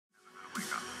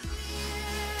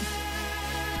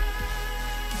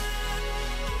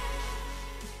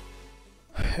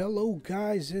Hello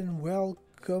guys and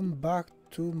welcome back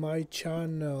to my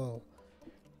channel.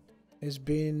 It's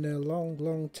been a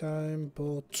long time,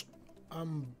 but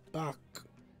I'm back.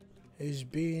 It's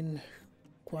been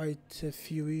quite a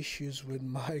few issues with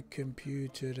my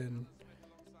computer and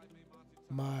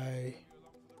my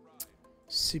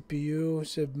CPU.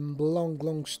 It's a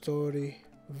long story,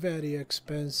 very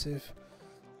expensive.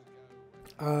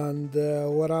 And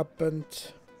what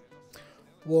happened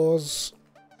was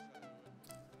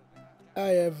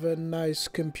I have a nice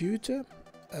computer,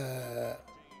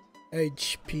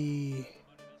 HP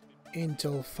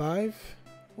Intel 5,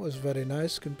 was very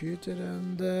nice computer,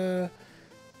 and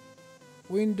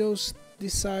Windows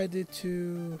decided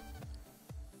to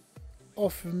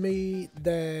offer me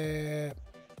the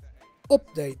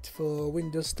update for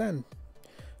Windows 10.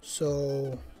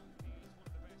 So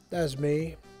that's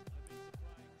me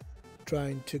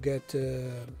trying to get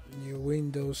a new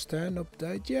Windows 10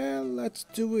 update. Yeah, let's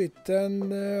do it,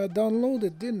 and download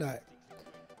it, didn't I?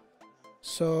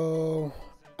 So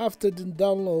after the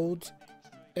download,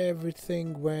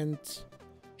 everything went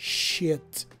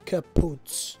shit,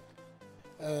 kaput.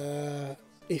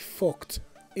 It fucked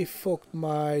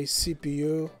my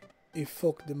CPU, it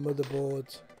fucked the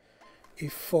motherboard,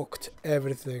 it fucked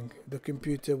everything. The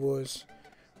computer was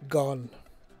gone.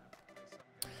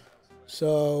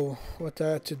 So what I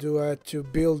had to do, I had to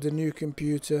build a new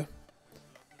computer.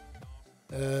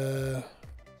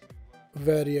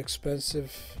 Very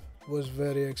expensive, was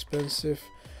very expensive,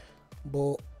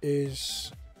 but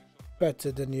is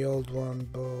better than the old one.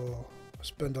 But I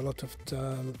spent a lot of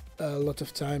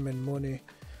time and money,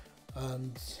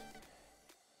 and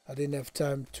I didn't have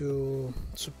time to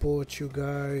support you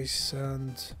guys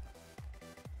and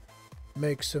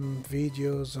make some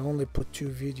videos. I only put 2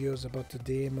 videos about the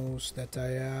demos that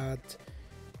I had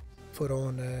for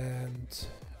on, and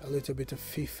a little bit of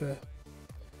FIFA,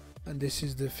 and this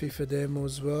is the FIFA demo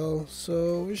as well.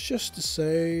 So it's just to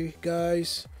say,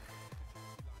 guys,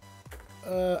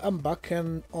 I'm back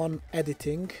on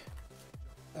editing,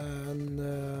 and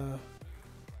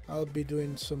I'll be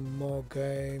doing some more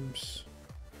games.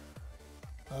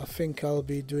 I think I'll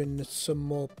be doing some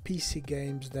more PC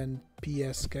games than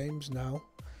PS games now,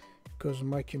 because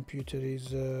my computer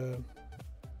is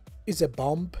a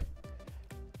bomb.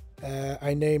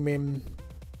 I name him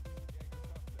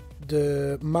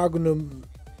the Magnum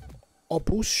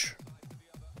Opus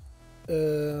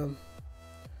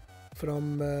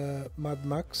from Mad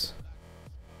Max.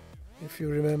 If you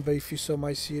remember, if you saw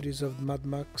my series of Mad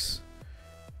Max,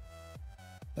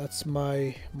 that's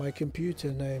my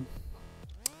computer name.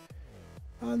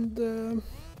 And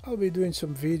I'll be doing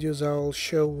some videos. I'll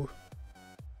show.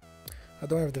 I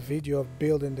don't have the video of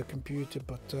building the computer,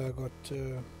 but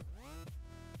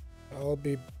I'll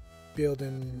be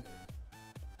building.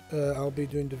 I'll be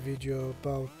doing the video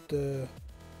about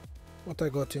what I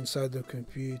got inside the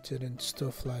computer and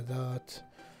stuff like that.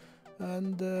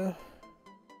 And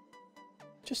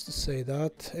just to say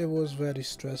that it was very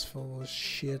stressful. It was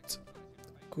shit.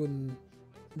 Couldn't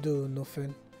do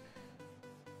nothing.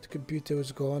 The computer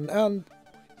was gone, and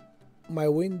my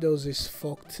Windows is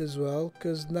fucked as well,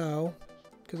 because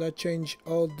I changed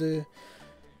all the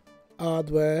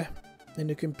hardware in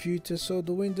the computer, so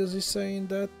the Windows is saying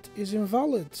that is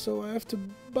invalid, so I have to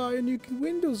buy a new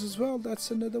Windows as well. That's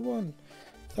another one.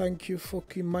 Thank you,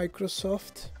 fucking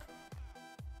Microsoft.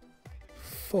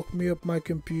 Fuck me up my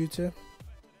computer.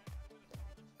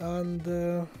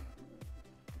 And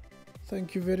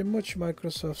thank you very much,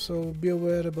 Microsoft, so be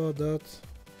aware about that.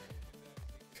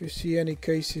 If you see any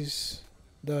cases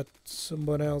that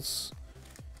someone else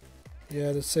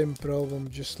the same problem,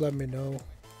 just let me know.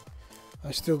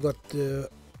 I still got the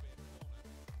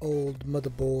old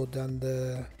motherboard and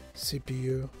the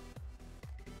CPU.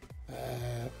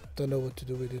 Don't know what to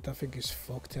do with it. I think it's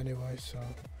fucked anyway, so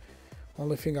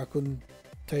only thing I couldn't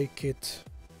take it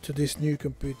to this new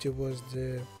computer was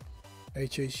the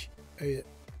HHD,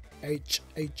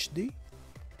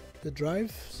 the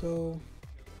drive. So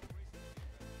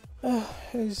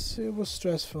it was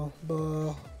stressful,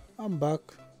 but I'm back.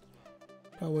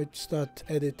 Can't wait to start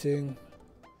editing,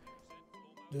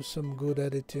 do some good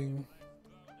editing.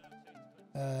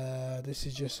 This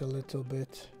is just a little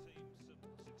bit.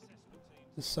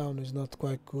 The sound is not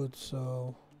quite good,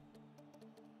 so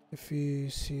if you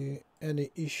see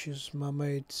any issues, my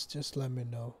mates, just let me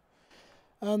know.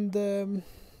 And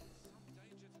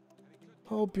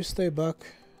hope you stay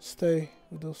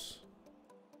with us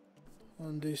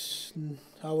on this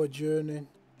our journey.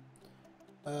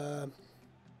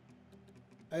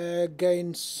 I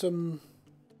gained some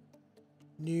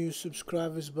new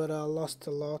subscribers, but I lost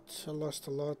a lot.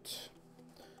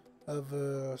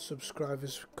 of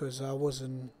subscribers because I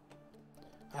wasn't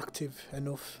active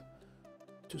enough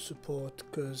to support.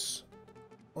 Because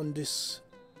on this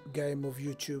game of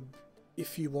YouTube,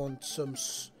 if you want some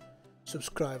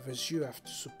subscribers, you have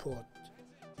to support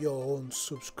your own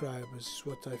subscribers.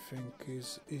 What I think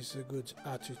is a good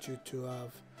attitude to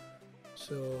have.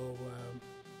 So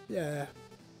yeah,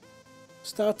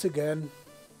 start again.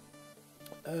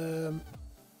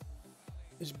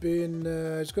 It's been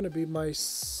it's gonna be my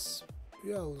it's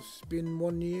been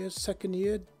 1 year, second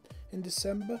year in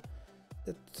December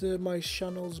that my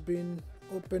channel's been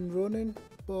up and running.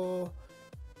 But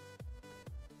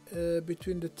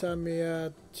between the time we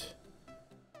had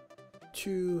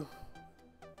two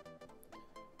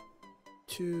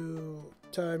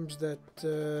times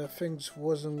that things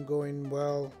wasn't going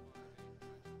well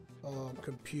on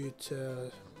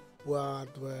computer,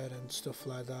 hardware and stuff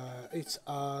like that, it's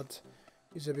hard.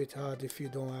 It's a bit hard if you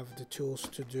don't have the tools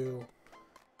to do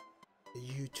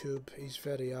YouTube. It's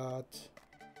very hard.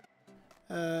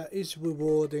 It's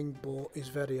rewarding, but it's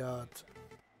very hard.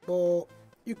 But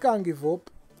you can't give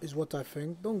up, is what I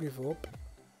think. Don't give up.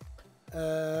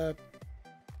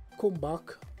 Come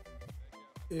back.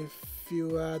 If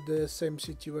you had the same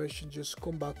situation, just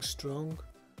come back strong.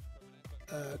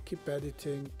 Keep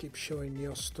editing, keep showing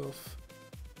your stuff.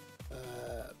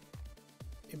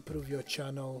 Improve your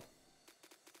channel.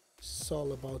 It's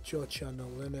all about your channel,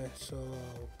 innit? So,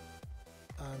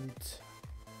 and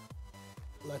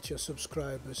let your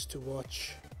subscribers to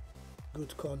watch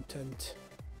good content.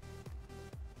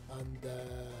 And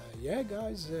yeah,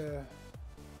 guys,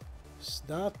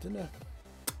 start, innit?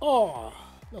 Oh,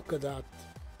 look at that,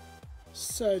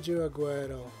 Sergio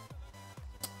Aguero!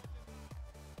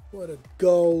 What a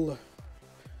goal!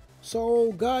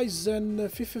 So, guys, in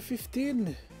FIFA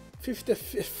 15,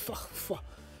 FIFA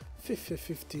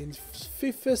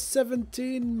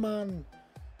 17, man,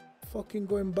 fucking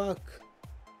going back.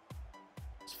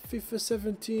 FIFA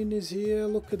 17 is here.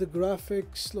 Look at the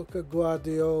graphics. Look at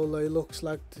Guardiola. He looks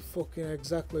like the fucking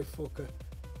exactly fucker,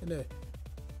 innit?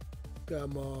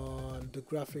 Come on, the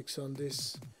graphics on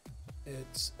this,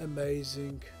 it's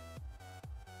amazing.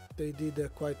 They did a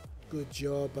quite good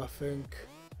job, I think.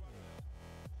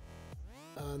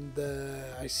 And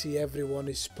I see everyone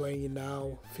is playing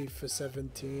now FIFA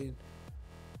 17.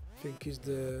 I think it's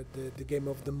the game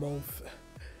of the month.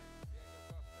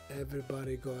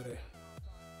 Everybody got it.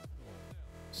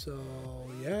 So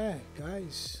yeah,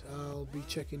 guys, I'll be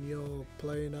checking your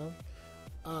play now.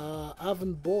 I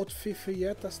haven't bought FIFA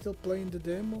yet. I'm still playing the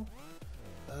demo.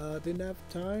 Didn't have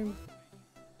time.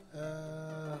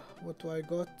 What do I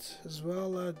got as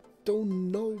well? I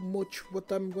don't know much what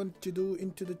I'm going to do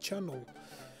into the channel.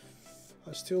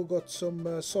 I still got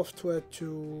some software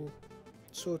to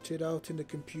sort it out in the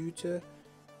computer,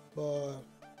 but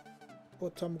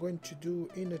what I'm going to do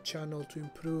in the channel to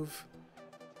improve,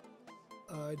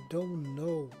 I don't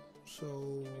know.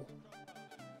 So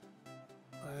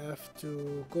I have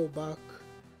to go back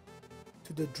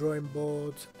to the drawing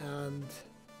board and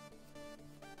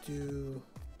do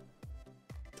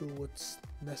what's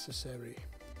necessary.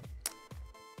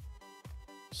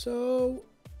 So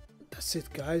that's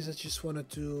it, guys. I just wanted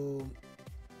to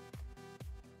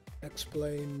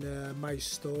explain my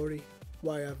story,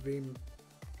 why I've been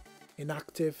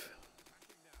inactive.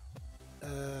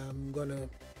 I'm gonna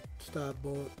start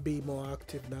be more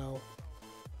active now.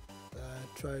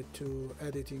 Try to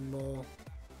editing more,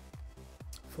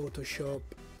 Photoshop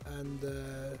and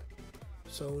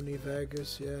Sony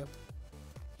Vegas, yeah.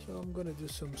 So I'm gonna do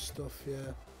some stuff,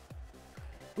 yeah.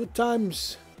 Good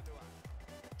times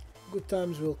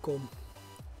will come.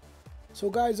 So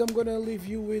guys, I'm gonna leave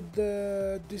you with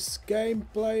this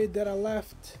gameplay that I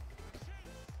left.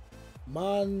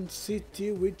 Man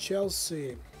City with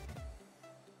Chelsea,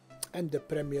 and the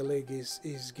Premier League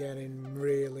is getting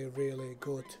really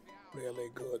good, really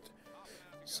good.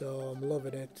 So I'm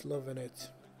loving it.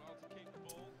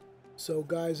 So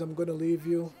guys, I'm gonna leave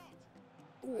you.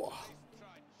 Ooh.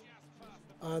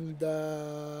 And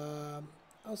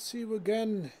I'll see you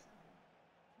again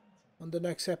on the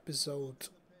next episode.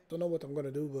 Don't know what I'm gonna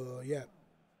do, but yeah,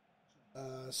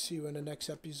 see you in the next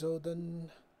episode, and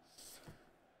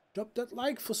drop that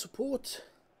like for support,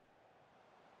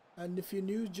 and if you're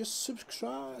new, just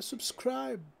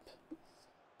subscribe.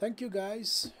 Thank you,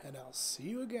 guys, and I'll see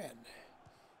you again.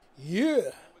 Yeah.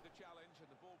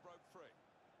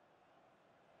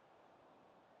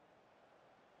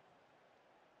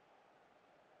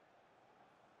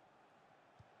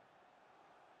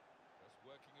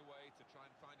 Working away to try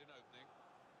and find an opening.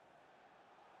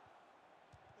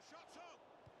 The shot's on!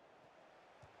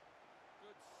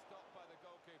 Good stop by the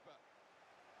goalkeeper.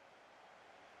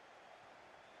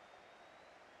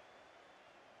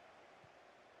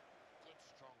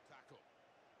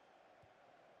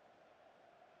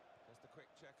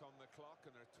 check on the clock,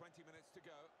 and there are 20 minutes to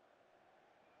go.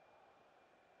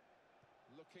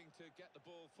 Looking to get the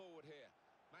ball forward here.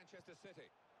 Manchester City.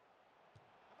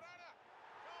 Brana!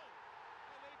 Goal!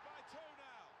 They lead by 2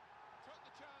 now. Took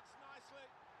the chance nicely,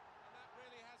 and that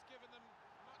really has given them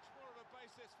much more of a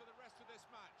basis for the rest of this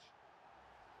match.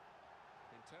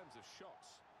 In terms of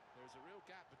shots, there's a real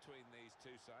gap between these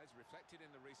two sides, reflected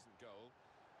in the recent goal.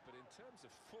 But in terms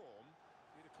of form,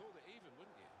 you'd have called it even,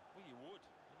 wouldn't you? Well, you would.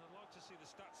 And I'd like to see the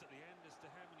stats at the end as to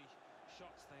how many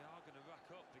shots they are going to rack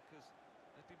up, because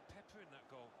they've been peppering that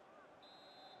goal.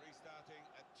 Restarting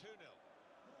at 2-0.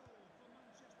 Goal for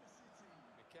Manchester City.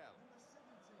 Mikel. Number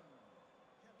 17,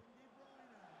 Kevin De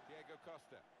Bruyne. Diego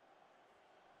Costa.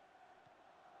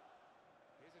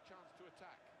 Here's a chance to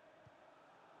attack.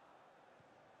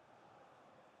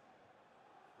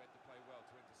 Read the play well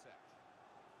to intercept.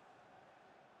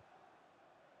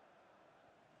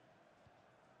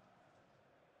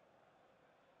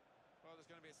 Well, there's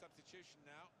going to be a substitution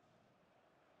now.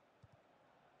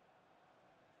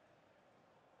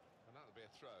 And that'll be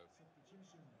a throw.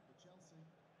 Substitution for Chelsea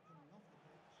coming off the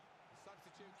pitch. The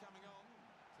substitute coming on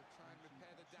to try and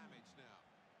repair the damage now.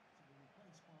 To be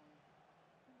replaced by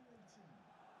number 18.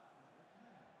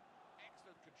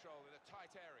 Excellent control in a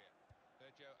tight area.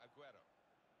 Sergio Aguero.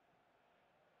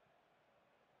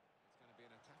 It's going to be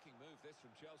an attacking move, this,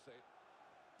 from Chelsea.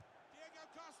 Diego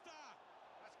Costa!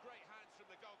 That's great hands from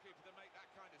the goalkeeper to make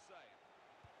that kind of save.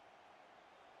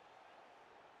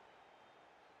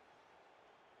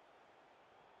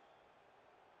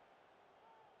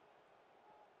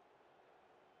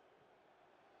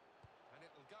 And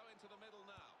it will go into the middle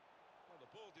now. Well,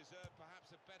 the ball deserved perhaps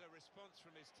a better response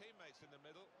from his teammates in the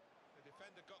middle. The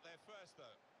defender got there first,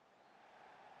 though.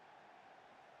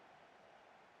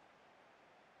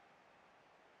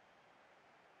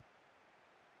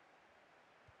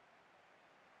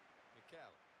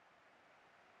 Mikel.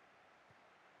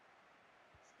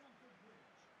 Stamford Bridge,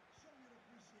 show your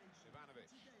appreciation Ivanovic.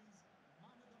 for today's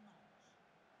man of the match.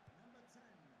 Number 10,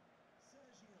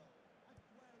 Sergio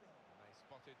Aguero. And they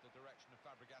spotted the direction of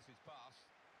Fabregas's pass.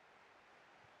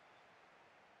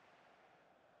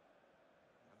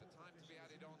 And the time to be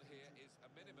added on here is a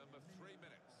minimum of 3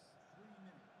 minutes. 3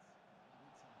 minutes. Added time.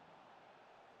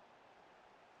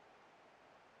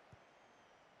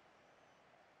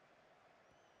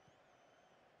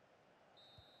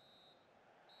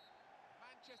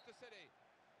 Manchester City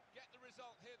get the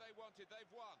result here they wanted.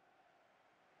 They've won.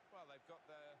 Well, they've got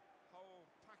their whole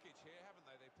package here, haven't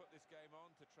they? They put this game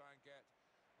on to try and get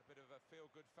a bit of a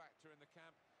feel-good factor in the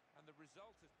camp, and the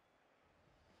result is...